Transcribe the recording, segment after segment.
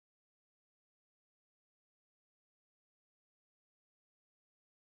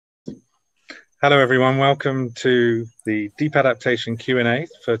Hello, everyone. Welcome to the Deep Adaptation Q&A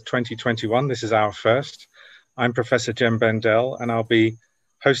for 2021. This is our first. I'm Professor Jem Bendell, and I'll be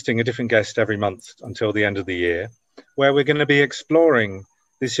hosting a different guest every month until the end of the year, where we're going to be exploring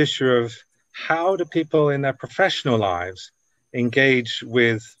this issue of how do people in their professional lives engage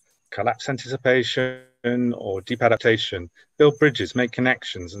with collapse anticipation or deep adaptation, build bridges, make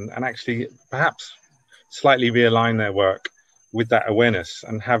connections, and actually perhaps slightly realign their work with that awareness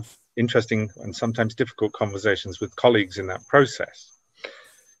and have interesting and sometimes difficult conversations with colleagues in that process.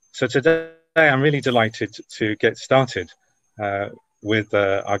 So today, I'm really delighted to get started with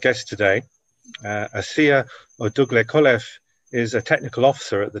our guest today. Asiya Odugleh-Kolev is a technical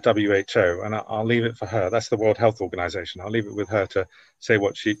officer at the WHO, and I'll leave it for her. That's the World Health Organization. I'll leave it with her to say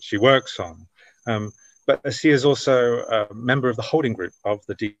what she works on. But Asiya is also a member of the holding group of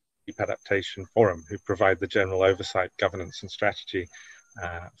the Deep Adaptation Forum, who provide the general oversight, governance, and strategy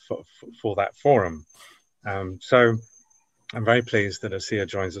for that forum. So I'm very pleased that Asiya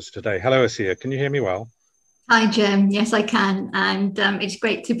joins us today. Hello, Asiya. Can you hear me well? Hi, Jem. Yes, I can. And it's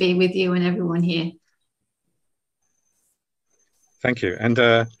great to be with you and everyone here. Thank you. And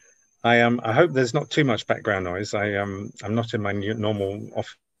I hope there's not too much background noise. I'm not in my normal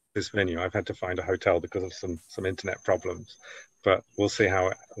office venue. I've had to find a hotel because of some internet problems, but we'll see how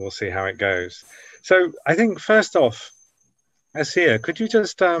it goes. So I think first off, Asiya, could you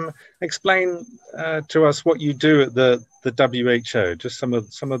just explain to us what you do at the WHO, just some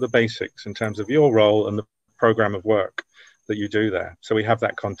of the basics in terms of your role and the program of work that you do there, so we have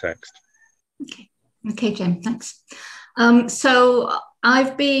that context. Okay, Jem, thanks. So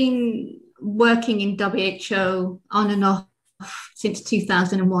I've been working in WHO on and off since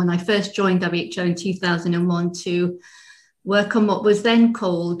 2001. I first joined WHO in 2001 to work on what was then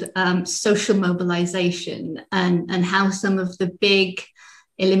called social mobilization and how some of the big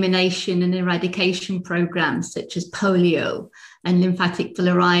elimination and eradication programs such as polio and lymphatic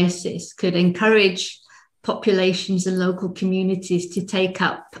filariasis could encourage populations and local communities to take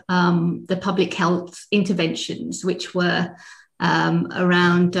up the public health interventions, which were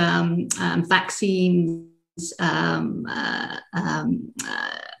around vaccines,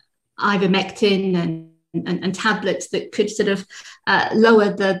 ivermectin and tablets that could sort of lower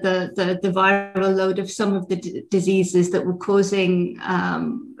the viral load of some of the diseases that were causing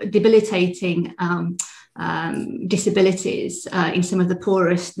debilitating disabilities in some of the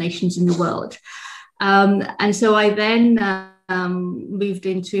poorest nations in the world. And so I then moved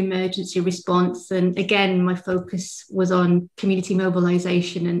into emergency response. And again, my focus was on community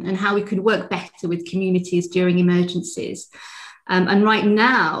mobilization and how we could work better with communities during emergencies. And right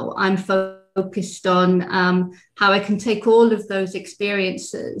now I'm focused on how I can take all of those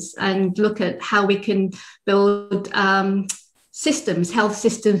experiences and look at how we can build systems, health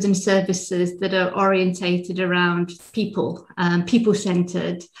systems and services that are orientated around people,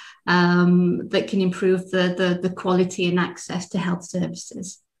 people-centered, that can improve the quality and access to health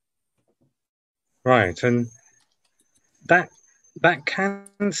services. Right, and that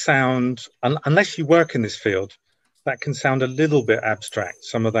can sound, unless you work in this field, that can sound a little bit abstract,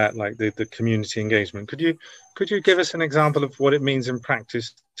 some of that, like the community engagement. Could you give us an example of what it means in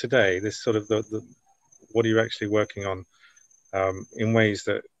practice today, this sort of what are you actually working on in ways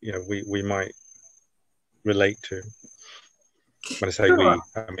that we might relate to? When I say sure. We,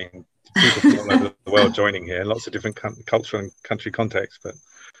 I mean people from all over the world joining here, lots of different cultural and country contexts, but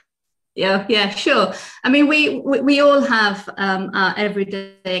Yeah, sure. I mean, we all have our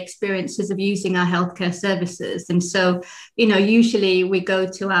everyday experiences of using our healthcare services, and so usually we go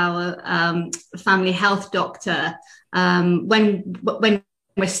to our family health doctor when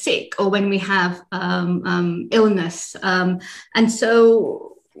we're sick or when we have illness, and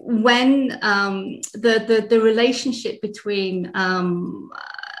so when the relationship between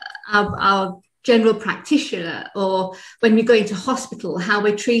our general practitioner, or when we go into hospital, how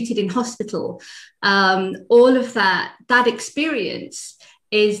we're treated in hospital, all of that experience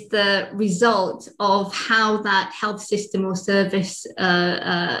is the result of how that health system or service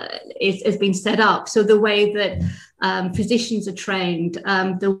has been set up. So the way that physicians are trained,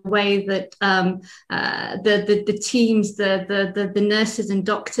 the way that the teams, the nurses and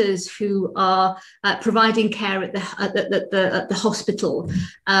doctors who are providing care at the hospital,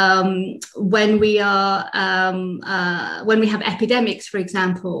 when we have epidemics, for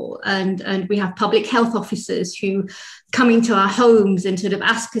example, and we have public health officers who come into our homes and sort of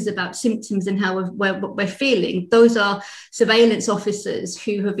ask us about symptoms and how we're feeling. Those are surveillance officers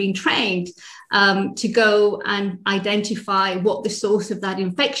who have been trained to go and identify what the source of that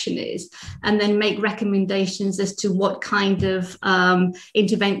infection is, and then make recommendations as to what kind of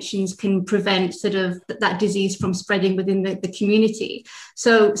interventions can prevent sort of that disease from spreading within the community.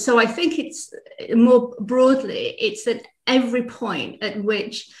 So I think it's more broadly, it's at every point at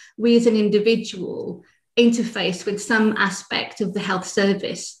which we as an individual interface with some aspect of the health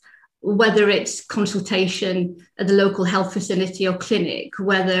service, whether it's consultation at the local health facility or clinic,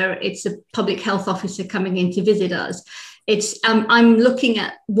 whether it's a public health officer coming in to visit us. It's I'm looking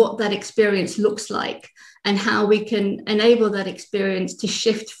at what that experience looks like and how we can enable that experience to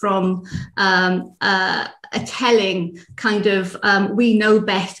shift from a telling kind of we know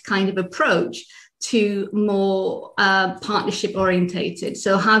best kind of approach to more partnership orientated.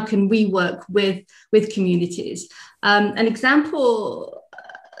 So how can we work with communities? An example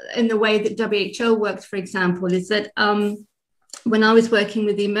in the way that WHO works, for example, is that when I was working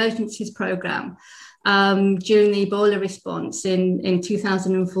with the emergencies program during the Ebola response in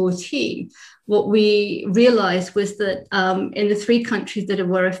 2014, what we realized was that in the 3 countries that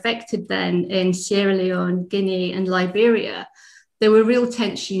were affected then, in Sierra Leone, Guinea, and Liberia, there were real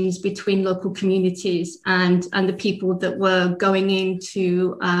tensions between local communities and the people that were going in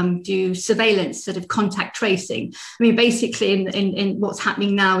to do surveillance, sort of contact tracing. I mean, basically in what's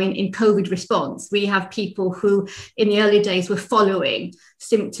happening now in COVID response, we have people who in the early days were following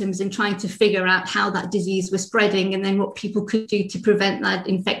symptoms and trying to figure out how that disease was spreading and then what people could do to prevent that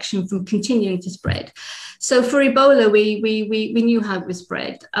infection from continuing to spread. So for Ebola, we knew how it was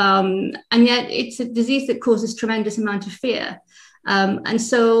spread. And yet it's a disease that causes tremendous amount of fear. And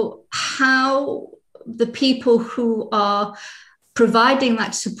so how the people who are providing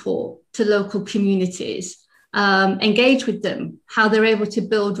that support to local communities engage with them, how they're able to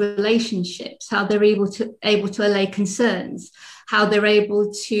build relationships, how they're able to allay concerns, how they're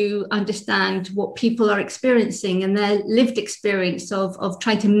able to understand what people are experiencing and their lived experience of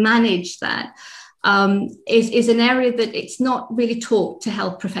trying to manage that is an area that it's not really taught to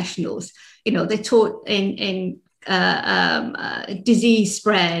health professionals. You know, they're taught in disease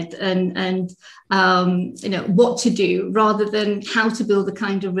spread and you know what to do rather than how to build the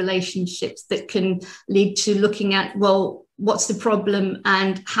kind of relationships that can lead to looking at, well, what's the problem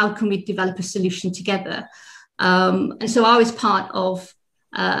and how can we develop a solution together. And so I was part of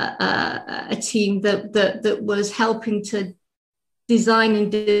a team that was helping to design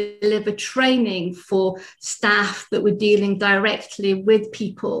and deliver training for staff that were dealing directly with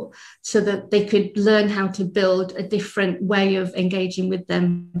people so that they could learn how to build a different way of engaging with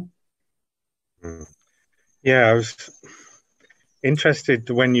them. Yeah, I was interested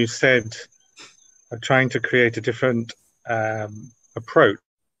when you said trying to create a different approach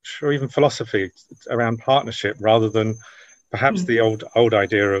or even philosophy around partnership rather than perhaps the old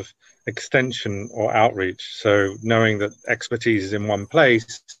idea of extension or outreach. So knowing that expertise is in one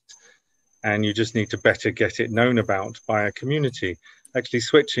place and you just need to better get it known about by a community, actually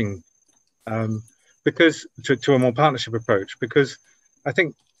switching because to a more partnership approach, because I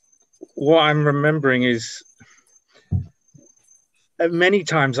think what I'm remembering is many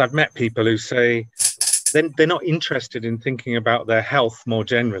times I've met people who say they're not interested in thinking about their health more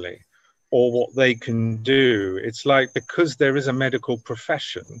generally or what they can do. It's like because there is a medical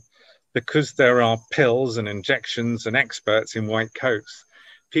profession, because there are pills and injections and experts in white coats,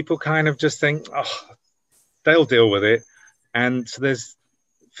 people kind of just think, oh, they'll deal with it. And so there's,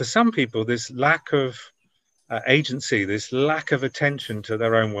 for some people, this lack of agency, this lack of attention to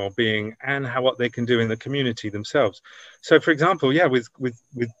their own well-being and what they can do in the community themselves. So, for example, yeah, with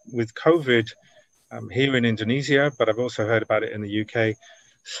COVID here in Indonesia, but I've also heard about it in the UK,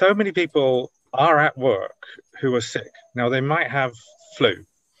 so many people are at work who are sick. Now, they might have flu.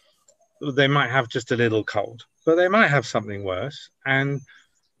 They might have just a little cold, but they might have something worse. And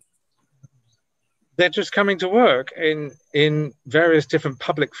they're just coming to work in various different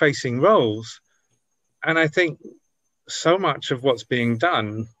public facing roles. And I think so much of what's being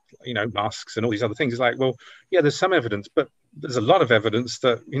done, you know, masks and all these other things is like, well, yeah, there's some evidence, but there's a lot of evidence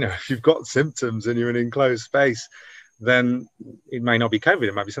that, you know, if you've got symptoms and you're in an enclosed space, then it may not be COVID,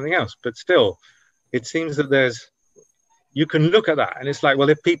 it might be something else. But still, it seems that you can look at that and it's like, well,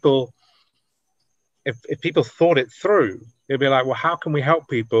 if people thought it through, it'd be like, well, how can we help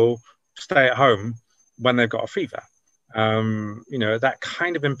people stay at home when they've got a fever? You know, that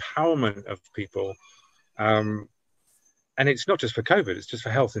kind of empowerment of people. And it's not just for COVID, it's just for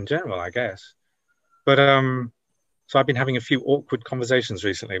health in general, I guess. But so I've been having a few awkward conversations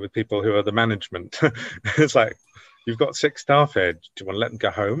recently with people who are the management. It's like, you've got 6 staff here, do you want to let them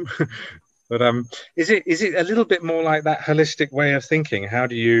go home? But is it a little bit more like that holistic way of thinking? How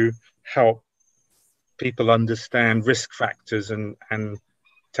do you help people understand risk factors and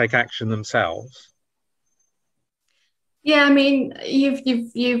take action themselves? Yeah, I mean,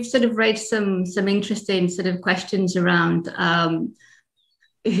 you've sort of raised some interesting sort of questions around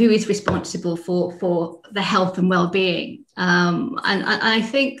who is responsible for the health and well-being, and I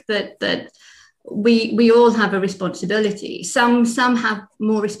think that we all have a responsibility. Some have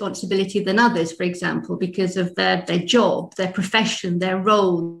more responsibility than others, for example, because of their job, their profession, their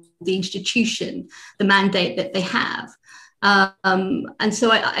role, the institution, the mandate that they have. And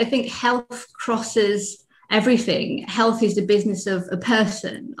so I think health crosses everything. Health is the business of a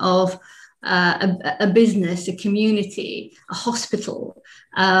person, of a business, a community, a hospital.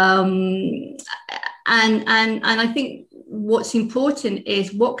 And I think what's important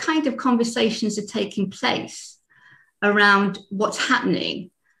is what kind of conversations are taking place around what's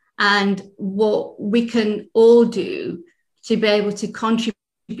happening and what we can all do to be able to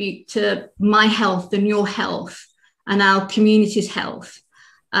contribute to my health and your health and our community's health.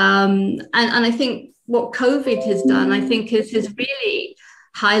 And I think what COVID has done, I think, has really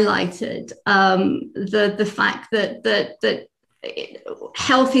highlighted the fact that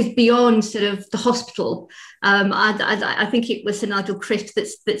health is beyond sort of the hospital. I think it was Sir Nigel Christ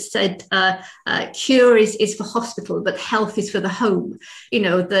that said cure is for hospital, but health is for the home. You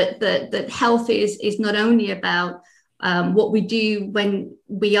know, that health is not only about what we do when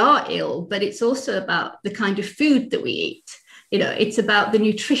we are ill, but it's also about the kind of food that we eat. You know, it's about the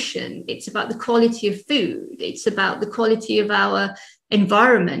nutrition, it's about the quality of food, it's about the quality of our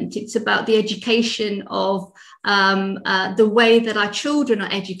environment, it's about the education of the way that our children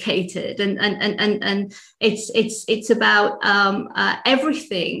are educated, and it's about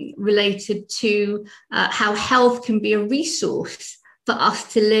everything related to how health can be a resource for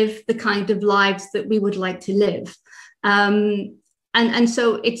us to live the kind of lives that we would like to live. And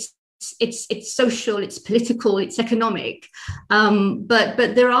so it's social, it's political, it's economic, but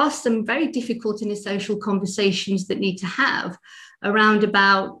there are some very difficult and essential conversations that need to have around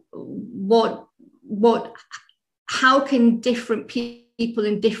about how can different people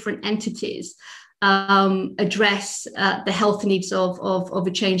and different entities address the health needs of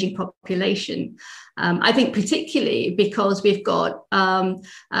a changing population. I think particularly because we've got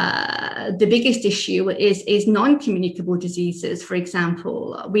the biggest issue is non-communicable diseases, for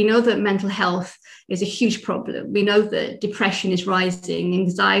example. We know that mental health is a huge problem. We know that depression is rising,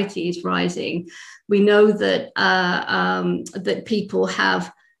 anxiety is rising. We know that that people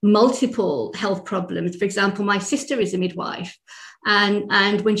have multiple health problems. For example, my sister is a midwife,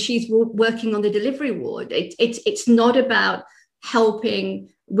 and when she's working on the delivery ward, it's not about helping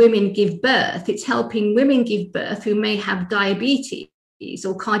women give birth. It's helping women give birth who may have diabetes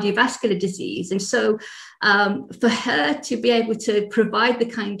or cardiovascular disease. And so for her to be able to provide the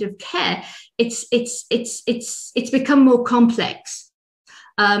kind of care, it's become more complex.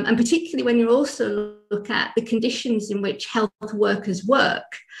 And particularly when you also look at the conditions in which health workers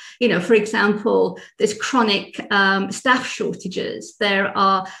work. You know, for example, there's chronic staff shortages. There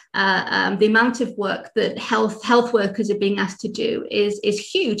are the amount of work that health workers are being asked to do is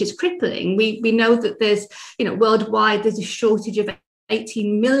huge. It's crippling. We know that there's, you know, worldwide there's a shortage of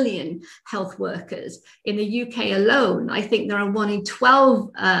 18 million health workers. In the UK alone, I think there are 1 in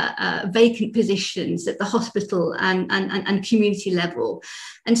 12 vacant positions at the hospital and community level.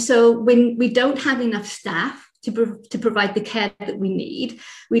 And so when we don't have enough staff to provide the care that we need,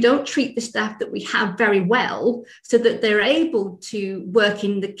 we don't treat the staff that we have very well so that they're able to work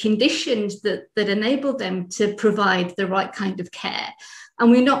in the conditions that enable them to provide the right kind of care.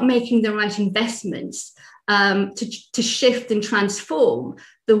 And we're not making the right investments to shift and transform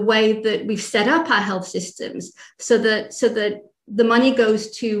the way that we've set up our health systems so that the money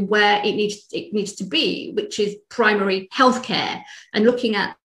goes to where it needs to be, which is primary healthcare, and looking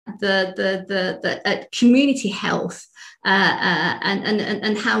at the community health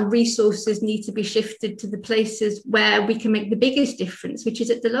and how resources need to be shifted to the places where we can make the biggest difference, which is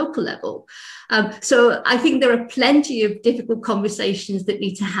at the local level. So I think there are plenty of difficult conversations that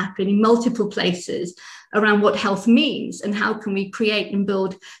need to happen in multiple places around what health means and how can we create and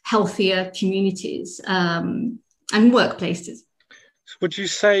build healthier communities and workplaces. Would you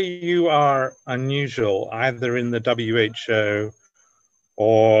say you are unusual either in the WHO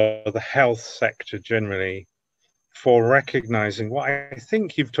or the health sector generally for recognizing what I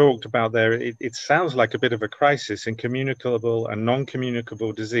think you've talked about there? It sounds like a bit of a crisis in communicable and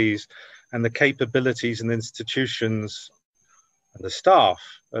non-communicable disease, and the capabilities and institutions and the staff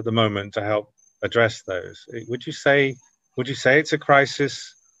at the moment to help address those. Would you say it's a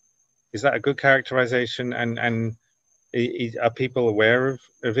crisis? Is that a good characterization? And are people aware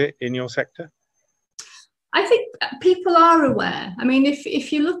of it in your sector? I think people are aware. I mean,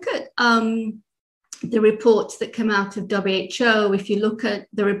 if you look at the reports that come out of WHO, if you look at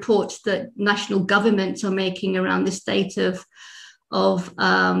the reports that national governments are making around the state of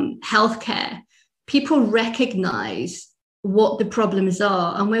healthcare, people recognize what the problems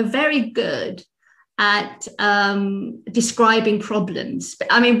are, and we're very good at describing problems.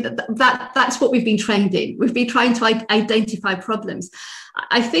 I mean, that's what we've been trained in. We've been trying to identify problems.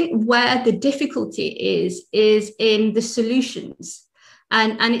 I think where the difficulty is in the solutions.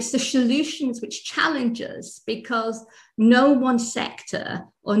 And it's the solutions which challenge us, because no one sector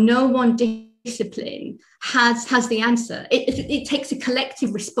or no one discipline has the answer. It takes a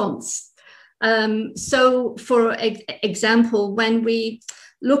collective response. So, for example, when we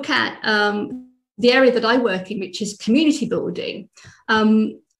look at the area that I work in, which is community building,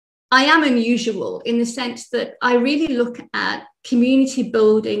 I am unusual in the sense that I really look at community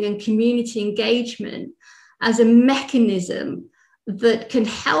building and community engagement as a mechanism that can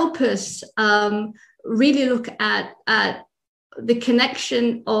help us really look at the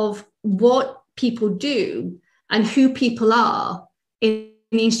connection of what people do and who people are in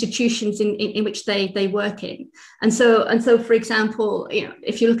the institutions in which they work in. And so, for example,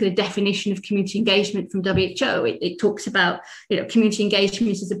 if you look at a definition of community engagement from WHO, it talks about, community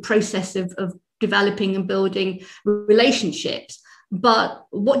engagement is a process of developing and building relationships. But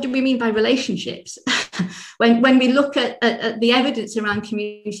what do we mean by relationships? when we look at the evidence around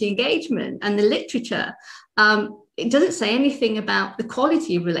community engagement and the literature, it doesn't say anything about the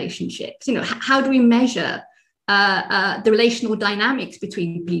quality of relationships. How do we measure the relational dynamics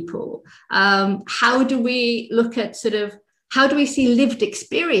between people? How do we look at how do we see lived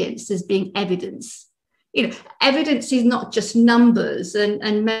experience as being evidence? Evidence is not just numbers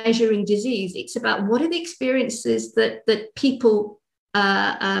and measuring disease. It's about what are the experiences that people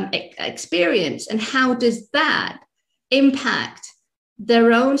experience, and how does that impact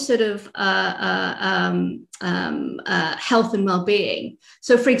their own health and well-being.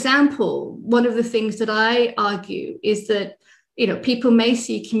 So, for example, one of the things that I argue is that people may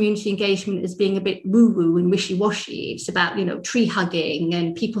see community engagement as being a bit woo-woo and wishy-washy. It's about tree hugging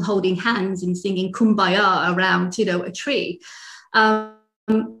and people holding hands and singing kumbaya around a tree. But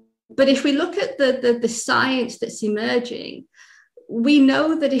if we look at the science that's emerging, we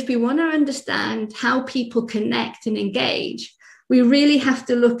know that if we want to understand how people connect and engage, we really have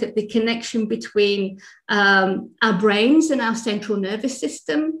to look at the connection between our brains and our central nervous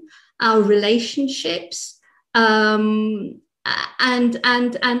system, our relationships, and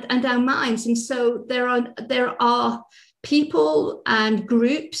our minds. And so there are people and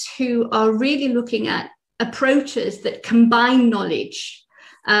groups who are really looking at approaches that combine knowledge.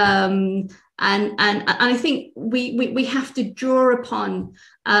 And I think we have to draw upon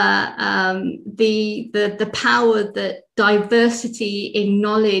the power that diversity in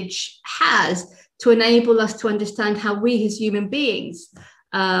knowledge has to enable us to understand how we as human beings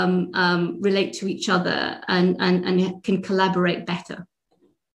relate to each other and can collaborate better.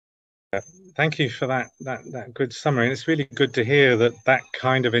 Thank you for that good summary. And it's really good to hear that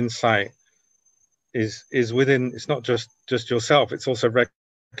kind of insight is within. It's not just yourself. It's also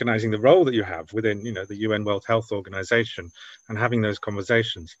recognizing the role that you have within, the UN World Health Organization, and having those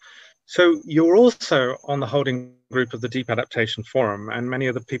conversations. So you're also on the holding group of the Deep Adaptation Forum, and many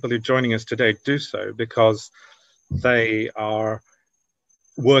of the people who are joining us today do so because they are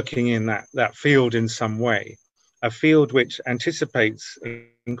working in that field in some way, a field which anticipates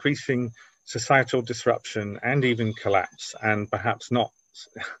increasing societal disruption and even collapse, and perhaps not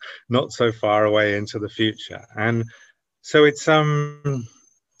so far away into the future. And so it's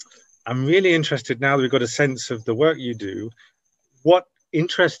I'm really interested, now that we've got a sense of the work you do, what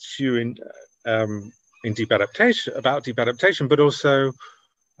interests you in deep adaptation, but also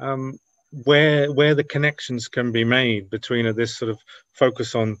where the connections can be made between this sort of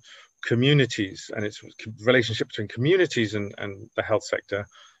focus on communities and its relationship between communities and the health sector,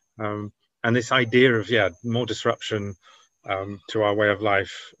 and this idea of more disruption to our way of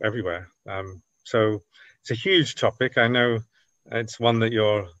life everywhere. So it's a huge topic. I know it's one that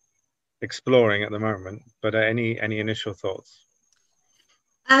you're exploring at the moment, but any initial thoughts?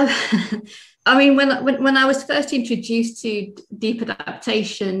 I mean, when I was first introduced to deep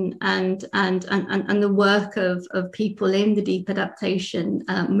adaptation and the work of people in the deep adaptation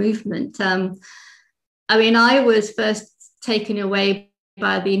movement, I mean, I was first taken away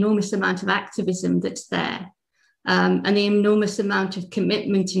by the enormous amount of activism that's there, and the enormous amount of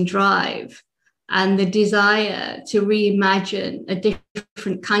commitment and drive, and the desire to reimagine a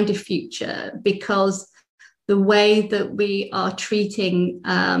different kind of future, because the way that we are treating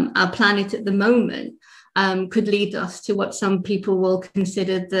our planet at the moment could lead us to what some people will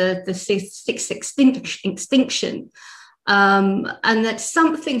consider the sixth extinction, and that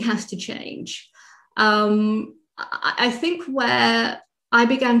something has to change. I think where I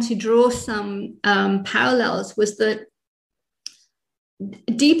began to draw some parallels was that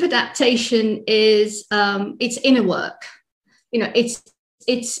deep adaptation is it's inner work. It's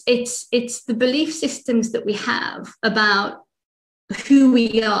the belief systems that we have about who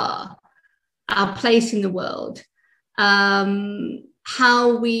we are, our place in the world,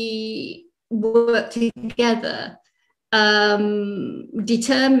 how we work together,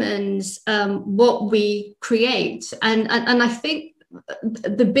 determines what we create. And I think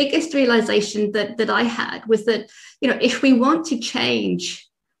the biggest realization that I had was that, if we want to change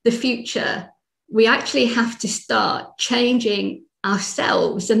the future, we actually have to start changing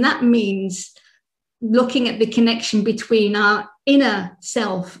ourselves. And that means looking at the connection between our inner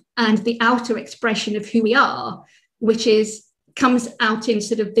self and the outer expression of who we are, which comes out in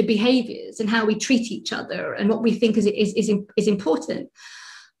sort of the behaviors and how we treat each other and what we think is important.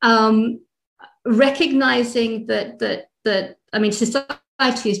 Recognizing that I mean,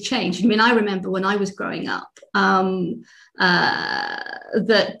 society has changed. I mean, I remember when I was growing up, that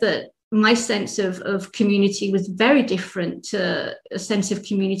my sense of community was very different to a sense of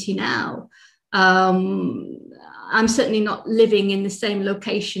community now. I'm certainly not living in the same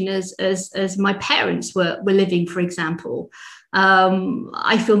location as my parents were living, for example.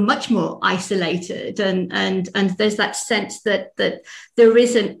 I feel much more isolated, and there's that sense that there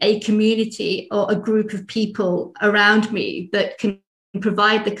isn't a community or a group of people around me that can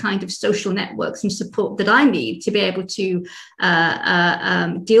provide the kind of social networks and support that I need to be able to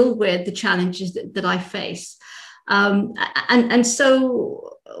deal with the challenges that I face. And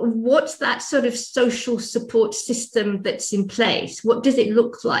so what's that sort of social support system that's in place? What does it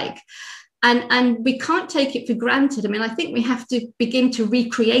look like? And we can't take it for granted. I mean, I think we have to begin to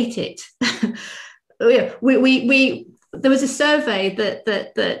recreate it. There was a survey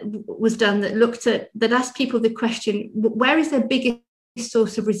that was done that asked people the question, where is their biggest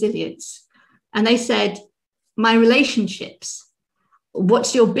source of resilience? And they said, my relationships.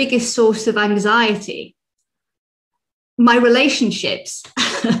 What's your biggest source of anxiety? My relationships.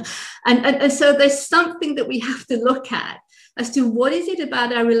 and so there's something that we have to look at as to what is it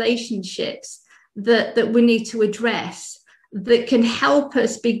about our relationships that we need to address that can help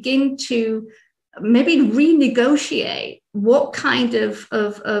us begin to maybe renegotiate what kind of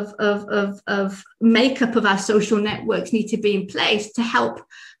makeup of our social networks need to be in place to help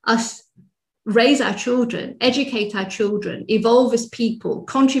us raise our children, educate our children, evolve as people,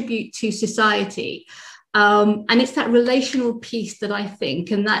 contribute to society. And it's that relational piece that I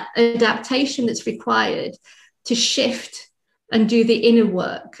think, and that adaptation that's required to shift and do the inner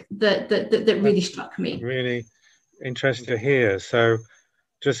work that really struck me. Really interesting to hear. So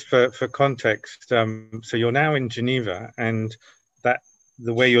just for context, so you're now in Geneva, and that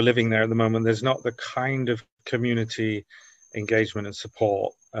the way you're living there at the moment, there's not the kind of community engagement and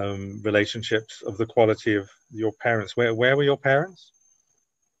support relationships of the quality of your parents. Where were your parents?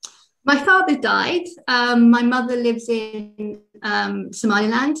 My father died. My mother lives in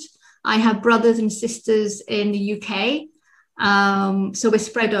Somaliland. I have brothers and sisters in the UK. So we're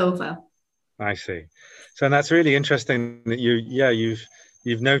spread over. I see. So that's really interesting that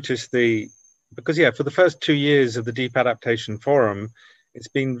you've noticed because for the first 2 years of the Deep Adaptation Forum, it's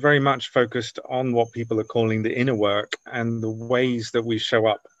been very much focused on what people are calling the inner work and the ways that we show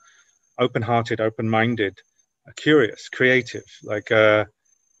up open-hearted, open-minded, curious, creative. Like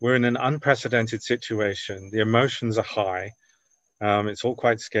we're in an unprecedented situation. The emotions are high. It's all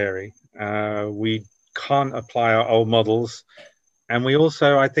quite scary. We can't apply our old models. And we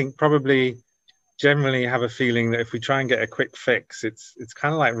also, I think, probably generally have a feeling that if we try and get a quick fix, it's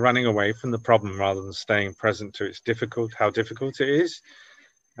kind of like running away from the problem rather than staying present to how difficult it is.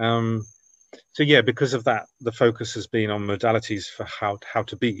 So yeah, because of that, the focus has been on modalities for how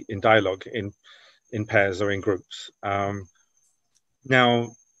to be in dialogue in pairs or in groups. Now,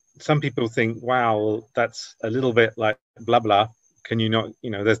 some people think, wow, that's a little bit like blah blah. Can you not?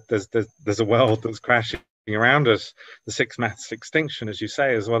 There's a world that's crashing around us, the sixth mass extinction, as you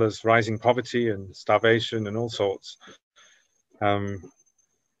say, as well as rising poverty and starvation and all sorts. And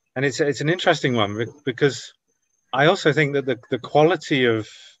it's an interesting one because I also think that the quality of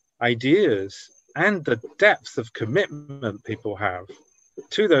ideas and the depth of commitment people have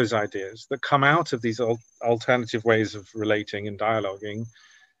to those ideas that come out of these alternative ways of relating and dialoguing,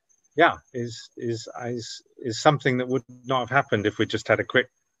 is something that would not have happened if we just had a quick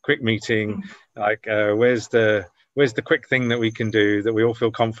meeting, like where's the where's the quick thing that we can do that we all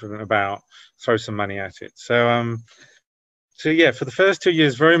feel confident about, throw some money at it. So yeah, for the first 2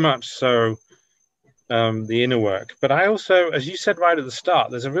 years, very much so the inner work. But I also, as you said right at the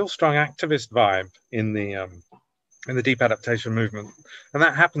start, there's a real strong activist vibe in the deep adaptation movement. And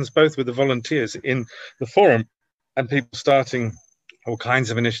that happens both with the volunteers in the forum and people starting all kinds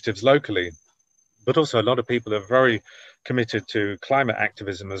of initiatives locally. But also a lot of people are very committed to climate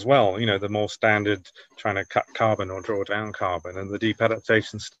activism as well. You know, the more standard trying to cut carbon or draw down carbon, and the deep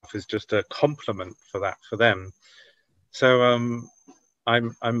adaptation stuff is just a complement for that for them. So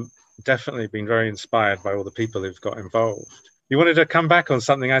I'm definitely been very inspired by all the people who've got involved. You wanted to come back on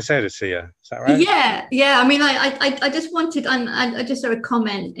something I said, Asiya, is that right? Yeah. I mean, I just wanted, I just saw a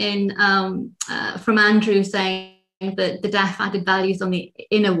comment in from Andrew saying that the DAF added values on the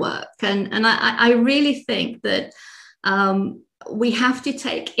inner work, and I really think that we have to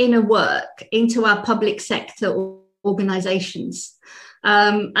take inner work into our public sector organizations,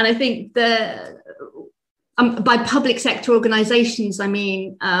 and I think by public sector organizations, I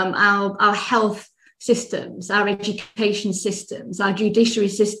mean our health systems, our education systems, our judiciary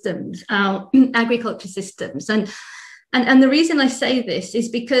systems, our agriculture systems. And the reason I say this is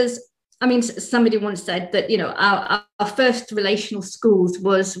because, I mean, somebody once said that, you know, our first relational schools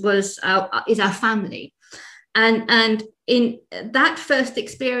is our family. And in that first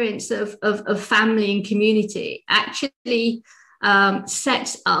experience of family and community actually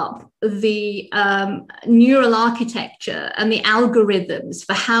sets up the neural architecture and the algorithms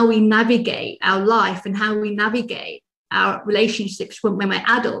for how we navigate our life and how we navigate our relationships when we're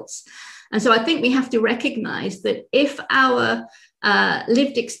adults. And so I think we have to recognize that if our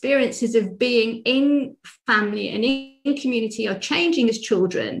lived experiences of being in family and in community are changing as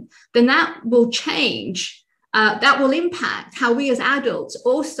children, then that will change. That will impact how we as adults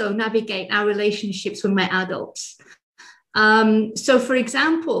also navigate our relationships when we're adults. So, for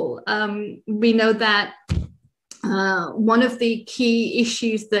example, we know that one of the key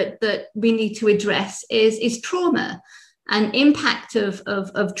issues that we need to address is trauma and impact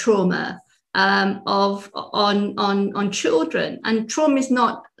of trauma on children. And trauma is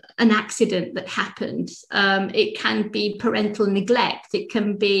not an accident that happened. It can be parental neglect. It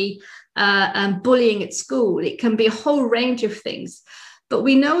can be bullying at school. It can be a whole range of things. But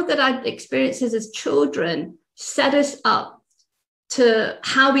we know that our experiences as children set us up to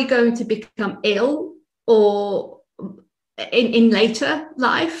how we're going to become ill or in later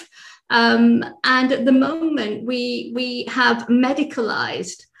life. And at the moment, we have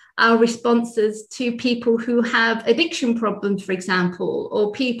medicalized our responses to people who have addiction problems, for example,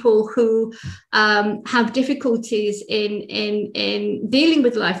 or people who have difficulties in dealing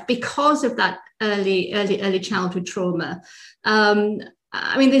with life because of that early childhood trauma.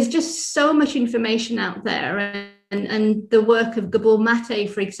 I mean, there's just so much information out there. And the work of Gabor Mate,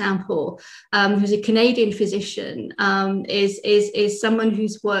 for example, who's a Canadian physician, is someone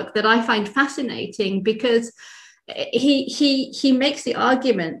whose work that I find fascinating, because he makes the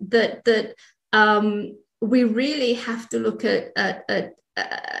argument that we really have to look at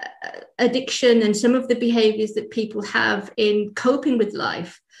addiction and some of the behaviors that people have in coping with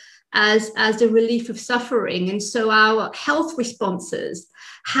life as a relief of suffering. And so our health responses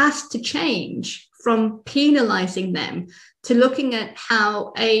has to change from penalizing them to looking at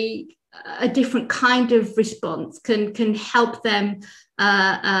how a different kind of response can help them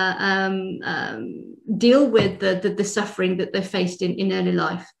deal with the suffering that they're faced in early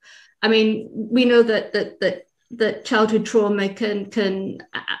life. I mean, we know that childhood trauma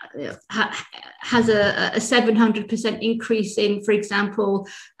has a 700% increase in, for example,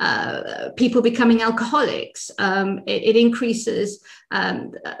 people becoming alcoholics. It increases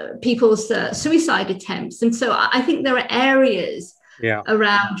people's suicide attempts. And so I think there are areas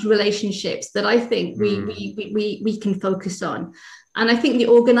around relationships that I think we can focus on. And I think the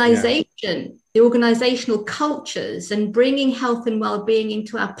organizational cultures and bringing health and well-being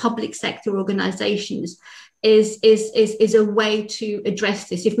into our public sector organizations is a way to address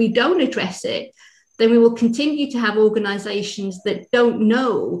this. If we don't address it, then we will continue to have organizations that don't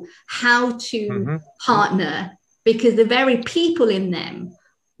know how to partner, because the very people in them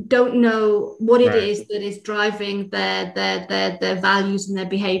don't know what it is that is driving their values and their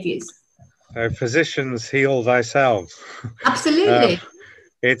behaviors. So physicians, heal thyself. Absolutely.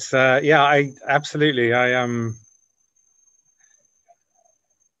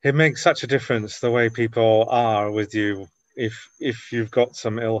 It makes such a difference the way people are with you if you've got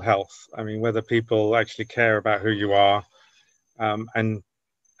some ill health. I mean, whether people actually care about who you are, and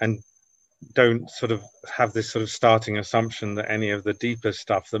don't sort of have this sort of starting assumption that any of the deeper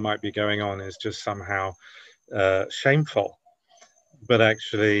stuff that might be going on is just somehow shameful, but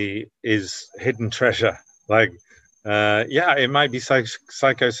actually is hidden treasure. Like, yeah, it might be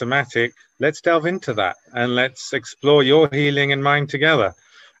psychosomatic. Let's delve into that and let's explore your healing and mine together.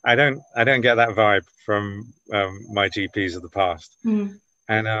 I don't get that vibe from my GPs of the past.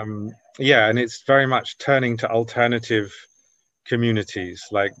 And yeah, and it's very much turning to alternative communities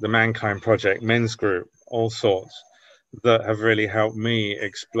like the Mankind Project, Men's Group, all sorts, that have really helped me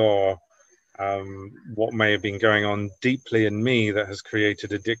explore what may have been going on deeply in me that has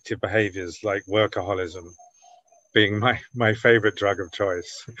created addictive behaviors like workaholism being my favorite drug of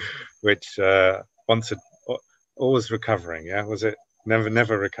choice, which always recovering. Yeah, was it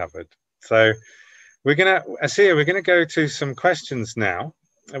never recovered? So Asiya, we're gonna go to some questions now.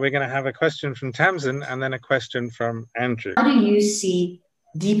 And we're going to have a question from Tamsin and then a question from Andrew. How do you see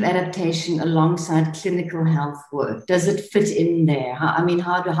deep adaptation alongside clinical health work? Does it fit in there? How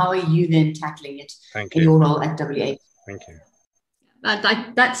are you then tackling it in your role at WH? Thank you.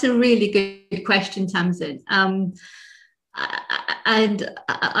 That's a really good question, Tamsin. And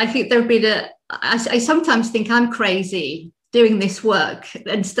I think there have been I sometimes think I'm crazy doing this work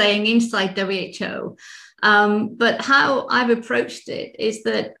and staying inside WHO. But how I've approached it is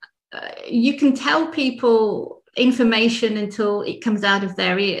that you can tell people information until it comes out of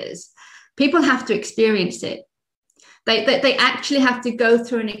their ears. People have to experience it. They actually have to go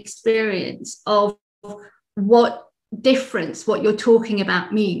through an experience of what difference what you're talking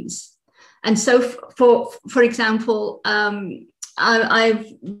about means. And so, for example, I've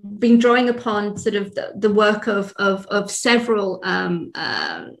been drawing upon sort of the work of several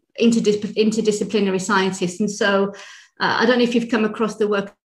interdisciplinary scientists. And so I don't know if you've come across the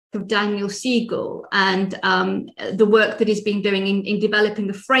work of Daniel Siegel and the work that he's been doing in developing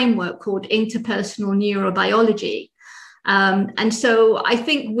a framework called interpersonal neurobiology. And so I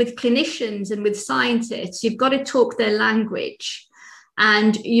think with clinicians and with scientists, you've got to talk their language,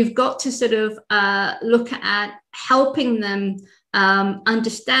 and you've got to sort of look at helping them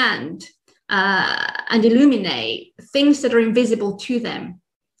understand and illuminate things that are invisible to them.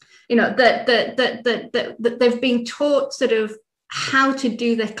 You know, that they've been taught sort of how to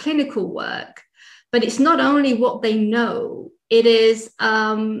do their clinical work, but it's not only what they know, it is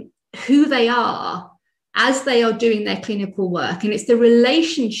who they are as they are doing their clinical work. And it's the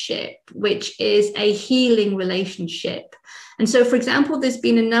relationship, which is a healing relationship. And so, for example, there's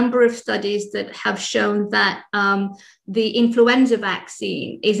been a number of studies that have shown that the influenza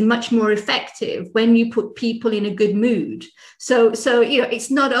vaccine is much more effective when you put people in a good mood. So you know,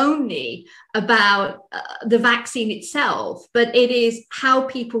 it's not only about the vaccine itself, but it is how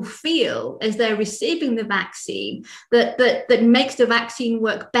people feel as they're receiving the vaccine that makes the vaccine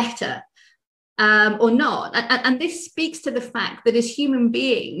work better. Or not. And this speaks to the fact that as human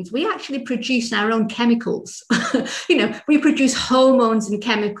beings, we actually produce our own chemicals. You know, we produce hormones and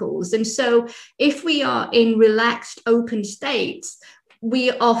chemicals. And so if we are in relaxed, open states,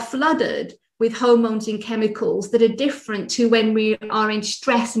 we are flooded with hormones and chemicals that are different to when we are in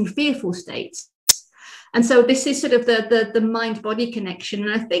stress and fearful states. And so this is sort of the mind-body connection.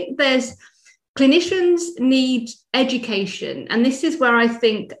 And I think clinicians need education, and this is where I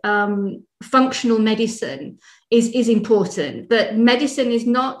think functional medicine is important. That medicine is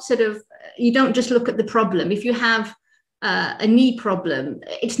not sort of, you don't just look at the problem. If you have a knee problem,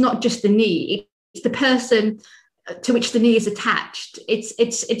 it's not just the knee, it's the person to which the knee is attached. It's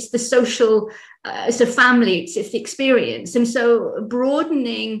the social, it's a family, it's the experience. And so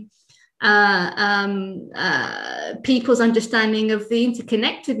broadening people's understanding of the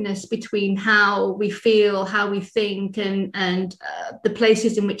interconnectedness between how we feel, how we think, and the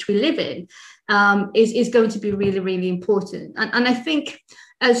places in which we live in is going to be really, really important. And I think,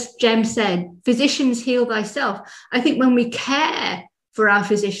 as Jem said, physicians heal thyself. I think when we care for our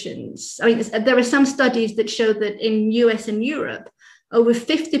physicians, I mean, there are some studies that show that in US and Europe, over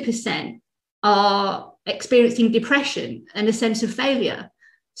 50% are experiencing depression and a sense of failure.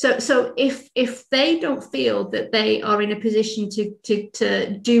 So if they don't feel that they are in a position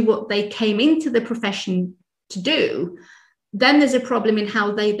to do what they came into the profession to do, then there's a problem in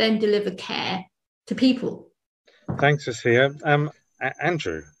how they then deliver care to people. Thanks, Asiya.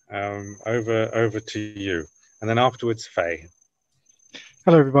 Andrew, over to you, and then afterwards, Faye.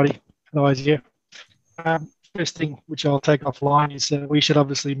 Hello, everybody. Hello, Asiya. First thing, which I'll take offline, is we should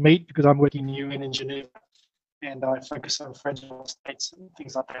obviously meet, because I'm working in UN in Geneva, and I focus on fragile states and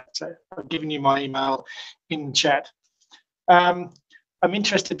things like that. So I've given you my email in the chat. I'm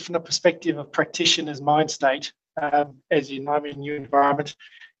interested from the perspective of practitioners' mind state. As you know, I'm in a new environment,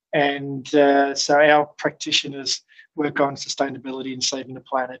 and so our practitioners work on sustainability and saving the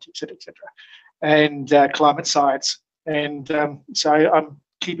planet, et cetera, et cetera. and climate science. And so I'm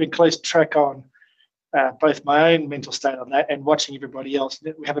keeping close track on both my own mental state on that and watching everybody else.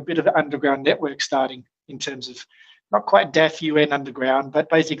 We have a bit of an underground network starting in terms of not quite DAF UN underground, but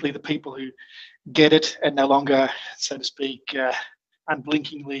basically the people who get it and no longer, so to speak,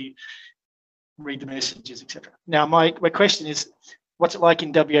 unblinkingly read the messages, etc. Now, my question is, what's it like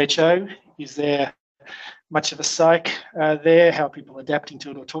in WHO? Is there much of a psych there? How are people adapting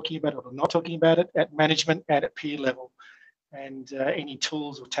to it or talking about it or not talking about it at management and at peer level? And any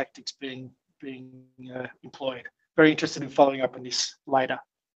tools or tactics being employed? Very interested in following up on this later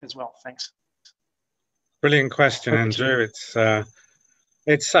as well. Thanks. Brilliant question, Andrew.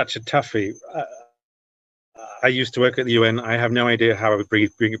 It's such a toughie. I used to work at the UN. I have no idea how I would be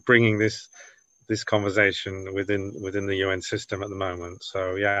bringing this conversation within the UN system at the moment.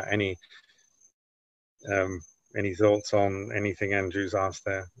 So yeah, any thoughts on anything Andrew's asked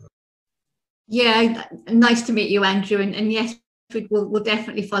there? Yeah, nice to meet you, Andrew. And yes, we'll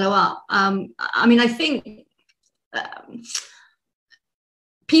definitely follow up. I mean, I think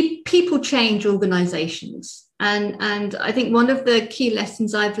people change organizations. And I think one of the key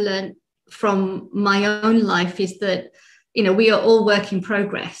lessons I've learned from my own life is that, we are all work in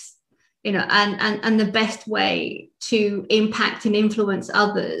progress, and the best way to impact and influence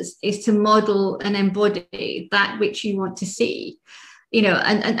others is to model and embody that which you want to see,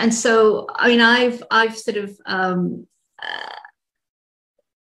 and so, I mean, I've sort of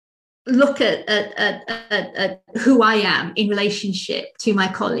look at who I am in relationship to my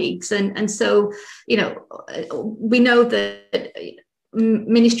colleagues. And so, we know that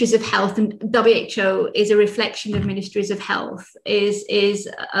ministries of health, and WHO is a reflection of ministries of health, is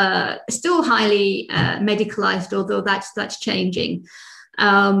still highly medicalized, although that's changing.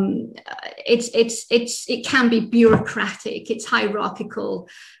 It can be bureaucratic, it's hierarchical.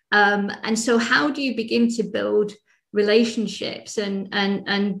 And so how do you begin to build relationships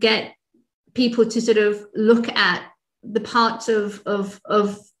and get people to sort of look at the parts of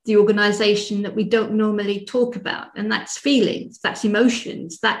the organization that we don't normally talk about? And that's feelings, that's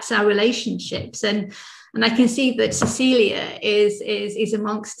emotions, that's our relationships. And I can see that Cecilia is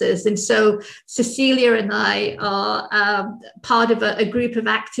amongst us. And so Cecilia and I are part of a group of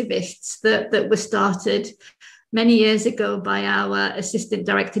activists that were started many years ago by our Assistant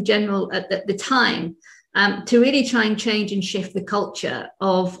Director General at the time, to really try and change and shift the culture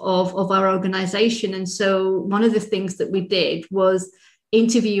of our organization. And so one of the things that we did was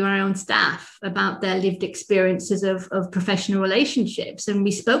interview our own staff about their lived experiences of professional relationships. And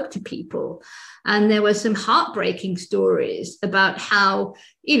we spoke to people, and there were some heartbreaking stories about how,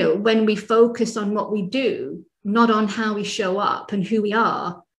 when we focus on what we do, not on how we show up and who we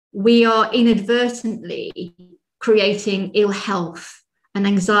are inadvertently creating ill health and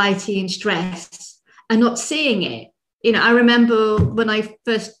anxiety and stress, and not seeing it. I remember when I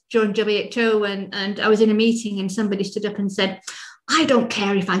first joined WHO and I was in a meeting and somebody stood up and said, "I don't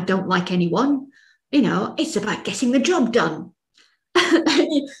care if I don't like anyone, it's about getting the job done."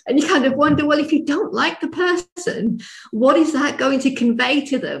 and you kind of wonder, well, if you don't like the person, what is that going to convey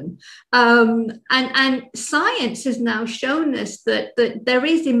to them? And science has now shown us that there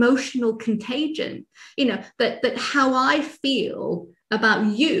is emotional contagion, that how I feel about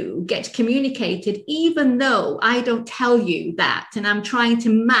you gets communicated, even though I don't tell you that, and I'm trying to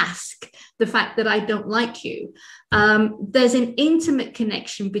mask the fact that I don't like you. There's an intimate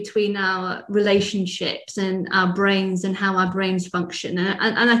connection between our relationships and our brains and how our brains function.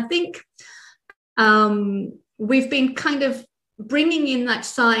 And I think we've been kind of bringing in that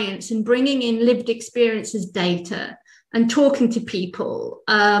science and bringing in lived experiences data and talking to people.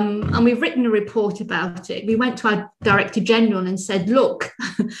 And we've written a report about it. We went to our Director General and said, look,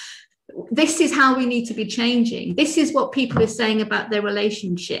 this is how we need to be changing. This is what people are saying about their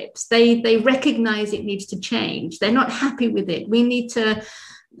relationships. They recognize it needs to change. They're not happy with it. We need to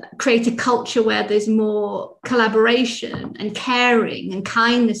create a culture where there's more collaboration and caring and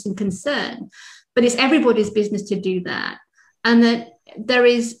kindness and concern. But it's everybody's business to do that. And that there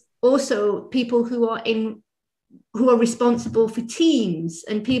is also people who are responsible for teams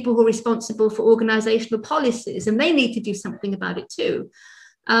and people who are responsible for organizational policies, and they need to do something about it too.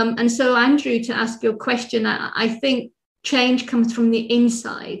 And so, Andrew, to ask your question, I think change comes from the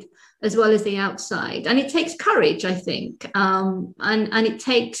inside as well as the outside. And it takes courage, I think. And it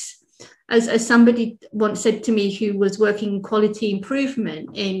takes, as somebody once said to me who was working in quality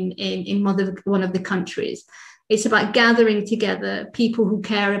improvement in one of the countries, it's about gathering together people who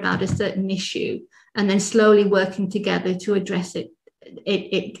care about a certain issue and then slowly working together to address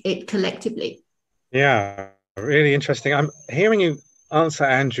it collectively. Yeah, really interesting. I'm hearing you answer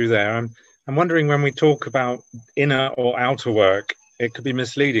Andrew there. I'm wondering, when we talk about inner or outer work, it could be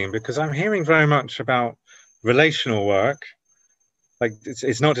misleading, because I'm hearing very much about relational work. Like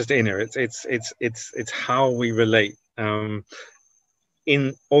it's not just inner, it's how we relate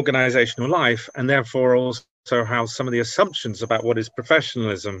in organizational life, and therefore also how some of the assumptions about what is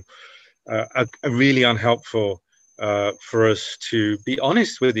professionalism are really unhelpful for us to be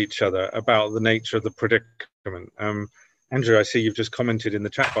honest with each other about the nature of the predicament. Andrew, I see you've just commented in the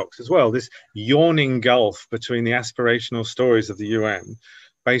chat box as well, this yawning gulf between the aspirational stories of the UN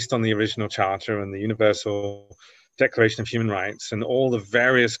based on the original charter and the Universal Declaration of Human Rights and all the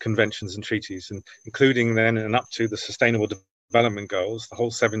various conventions and treaties, and including then and up to the Sustainable Development Goals, the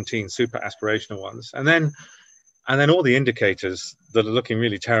whole 17 super aspirational ones, and then all the indicators that are looking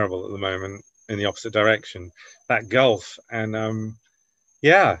really terrible at the moment in the opposite direction, that gulf. And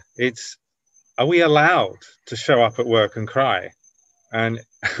yeah, are we allowed to show up at work and cry? And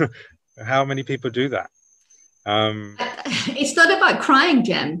how many people do that? It's not about crying,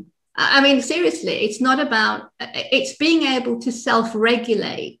 Jem. I mean, seriously, it's not about, it's being able to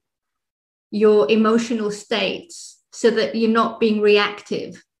self-regulate your emotional states so that you're not being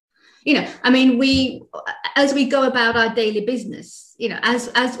reactive. You know, I mean, as we go about our daily business, you know,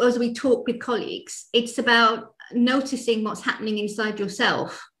 as we talk with colleagues, it's about noticing what's happening inside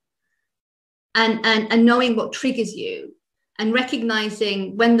yourself and knowing what triggers you, and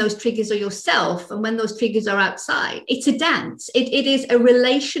recognizing when those triggers are yourself and when those triggers are outside. It's a dance. It is a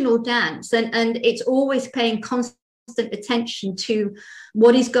relational dance, and it's always paying constant attention to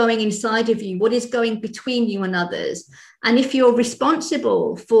what is going inside of you, what is going between you and others. And if you're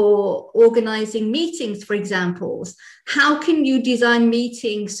responsible for organizing meetings, for example, how can you design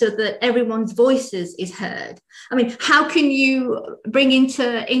meetings so that everyone's voices is heard? I mean, how can you bring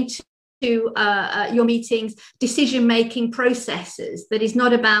into your meetings decision-making processes that is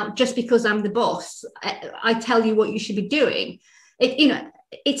not about just because I'm the boss, I tell you what you should be doing.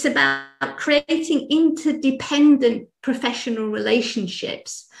 It's about creating interdependent professional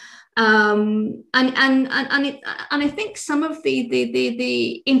relationships. And I think some of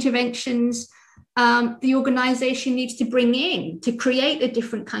the interventions the organization needs to bring in to create a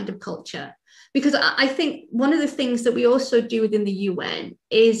different kind of culture. Because I think one of the things that we also do within the UN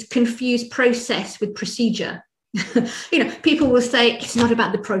is confuse process with procedure. People will say it's not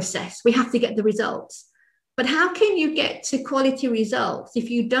about the process, we have to get the results. But how can you get to quality results if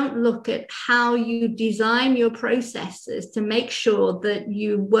you don't look at how you design your processes to make sure that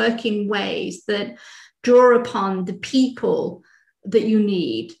you work in ways that draw upon the people that you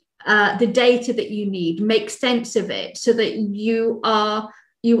need, the data that you need, make sense of it, so that you're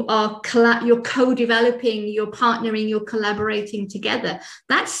co-developing, you're partnering, you're collaborating together.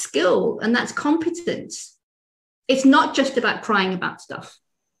 That's skill and that's competence. It's not just about crying about stuff.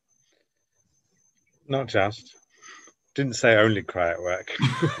 Not just. Didn't say only cry at work.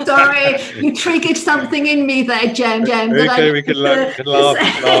 Sorry, you triggered something in me there, Jem. Okay, we could laugh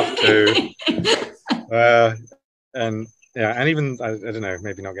too. And yeah, and even, I don't know,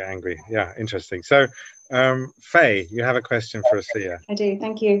 maybe not get angry. Yeah, interesting. So, Faye, you have a question for Asiya. I do,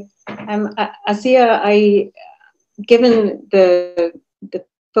 thank you. Asiya, given the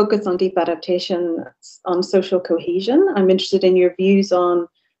focus on deep adaptation on social cohesion, I'm interested in your views on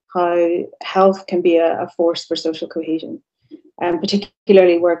how health can be a force for social cohesion,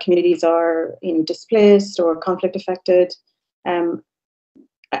 particularly where communities are displaced or conflict affected.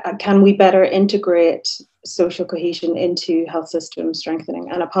 Can we better integrate social cohesion into health system strengthening?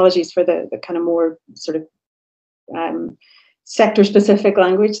 And apologies for the kind of more sort of sector-specific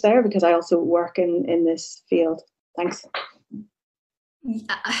language there, because I also work in this field. Thanks.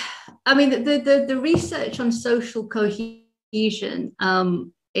 I mean, the research on social cohesion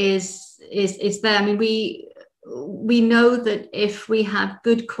is there. I mean, we know that if we have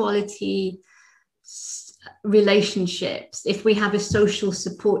good quality relationships, if we have a social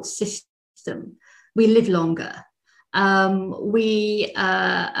support system, we live longer. We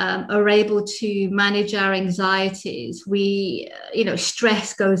are able to manage our anxieties.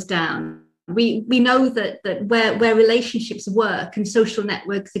 Stress goes down. We know that where relationships work and social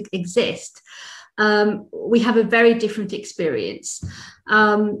networks exist, we have a very different experience.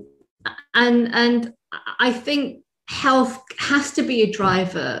 And I think health has to be a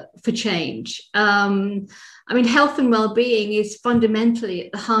driver for change. I mean, health and well-being is fundamentally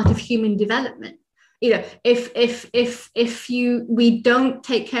at the heart of human development. If we don't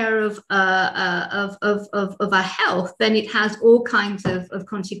take care of our health, then it has all kinds of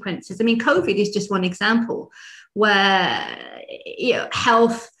consequences. I mean, COVID is just one example where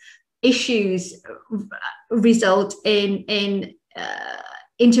health issues result in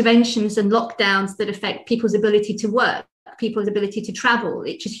interventions and lockdowns that affect people's ability to work, people's ability to travel,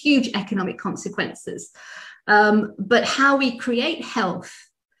 which has huge economic consequences. But how we create health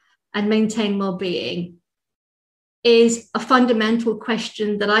and maintain well-being is a fundamental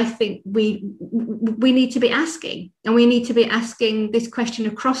question that I think we need to be asking, and we need to be asking this question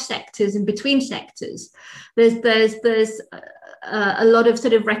across sectors and between sectors. There's a lot of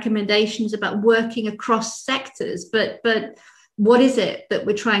sort of recommendations about working across sectors, but what is it that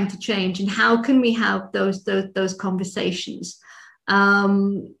we're trying to change, and how can we have those conversations?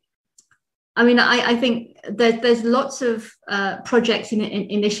 I mean, I think there's lots of projects and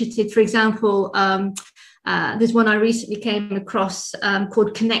initiatives. For example, there's one I recently came across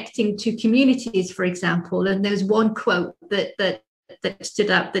called Connecting to Communities, for example. And there's one quote that stood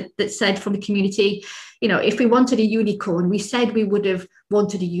out that said from the community, you know, if we wanted a unicorn, we said we would have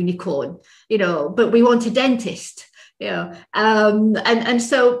wanted a unicorn, you know, but we want a dentist, you know. And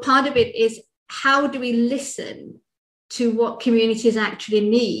so part of it is, how do we listen to what communities actually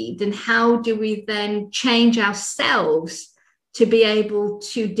need, and how do we then change ourselves to be able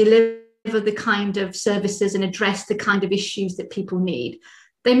to deliver the kind of services and address the kind of issues that people need?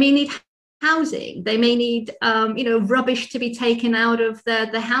 They may need housing, they may need rubbish to be taken out of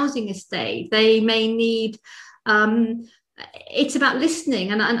the housing estate, they may need it's about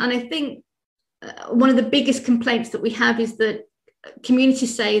listening. And I think one of the biggest complaints that we have is that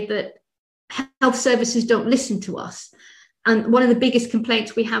communities say that health services don't listen to us. And one of the biggest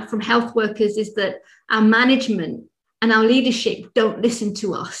complaints we have from health workers is that our management and our leadership don't listen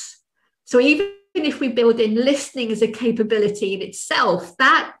to us. So even if we build in listening as a capability in itself,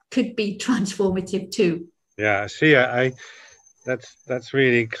 that could be transformative too. Yeah, Asiya, that's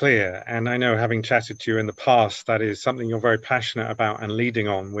really clear. And I know, having chatted to you in the past, that is something you're very passionate about and leading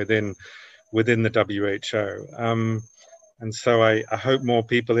on within the WHO. And so I hope more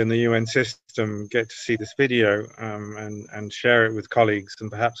people in the UN system get to see this video and share it with colleagues,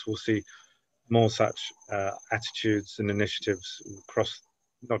 and perhaps we'll see more such attitudes and initiatives across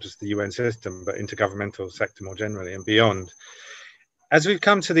not just the UN system, but intergovernmental sector more generally and beyond. As we've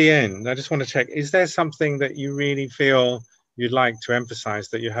come to the end, I just want to check, is there something that you really feel you'd like to emphasize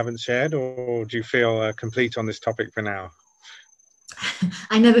that you haven't shared, or do you feel complete on this topic for now?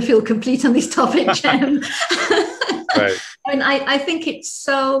 I never feel complete on this topic, Jem. Right. And I think it's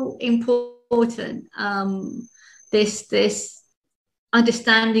so important, this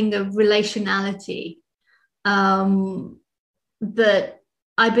understanding of relationality, that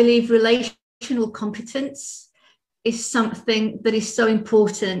I believe relational competence is something that is so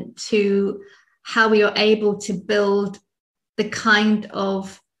important to how we are able to build the kind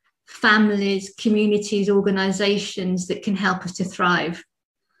of families, communities, organizations that can help us to thrive.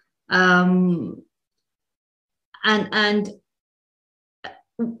 And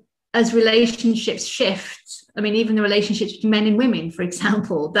as relationships shift, I mean, even the relationships between men and women, for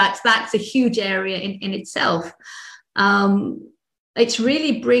example, that's a huge area in itself. It's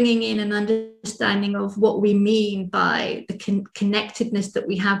really bringing in an understanding of what we mean by the connectedness that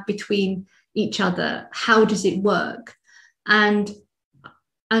we have between each other. How does it work? And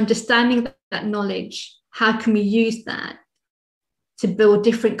understanding that knowledge, how can we use that to build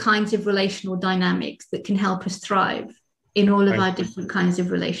different kinds of relational dynamics that can help us thrive in all of our different kinds of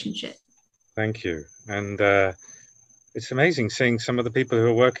relationships. Thank you. And it's amazing seeing some of the people who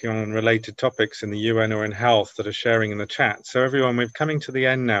are working on related topics in the UN or in health that are sharing in the chat. So everyone, we're coming to the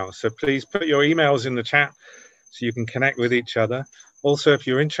end now. So please put your emails in the chat so you can connect with each other. Also, if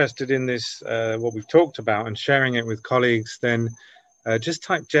you're interested in this, what we've talked about, and sharing it with colleagues, then just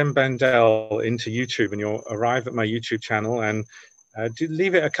type Jem Bendell into YouTube and you'll arrive at my YouTube channel, and do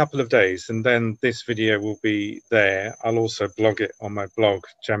leave it a couple of days and then this video will be there. I'll also blog it on my blog,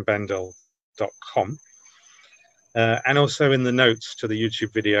 jembendell.com. And also in the notes to the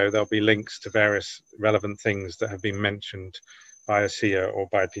YouTube video, there'll be links to various relevant things that have been mentioned by Asiya or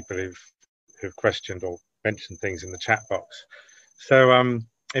by people who've questioned or mentioned things in the chat box. So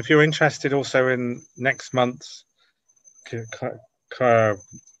if you're interested also in next month's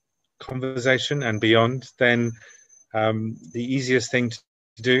conversation and beyond, then the easiest thing to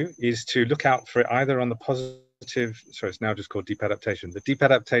do is to look out for it either on the positive, sorry, it's now just called Deep Adaptation, the Deep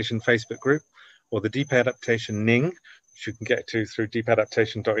Adaptation Facebook group, or the Deep Adaptation Ning, which you can get to through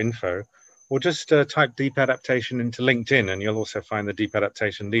deepadaptation.info, or just type Deep Adaptation into LinkedIn and you'll also find the Deep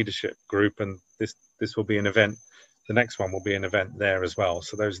Adaptation Leadership group, and this will be an event. The next one will be an event there as well.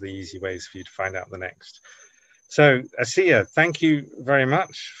 So those are the easy ways for you to find out the next. So Asiya, thank you very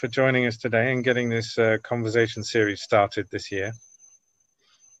much for joining us today and getting this conversation series started this year.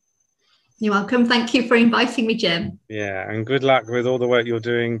 You're welcome. Thank you for inviting me, Jem. Yeah, and good luck with all the work you're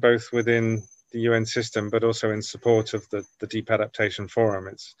doing, both within the UN system, but also in support of the Deep Adaptation Forum.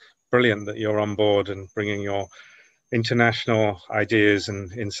 It's brilliant that you're on board and bringing your international ideas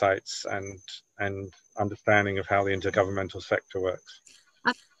and insights and understanding of how the intergovernmental sector works.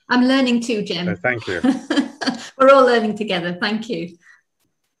 I'm learning too, Jem. So thank you. We're all learning together. Thank you.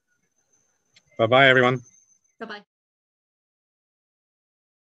 Bye-bye, everyone. Bye-bye.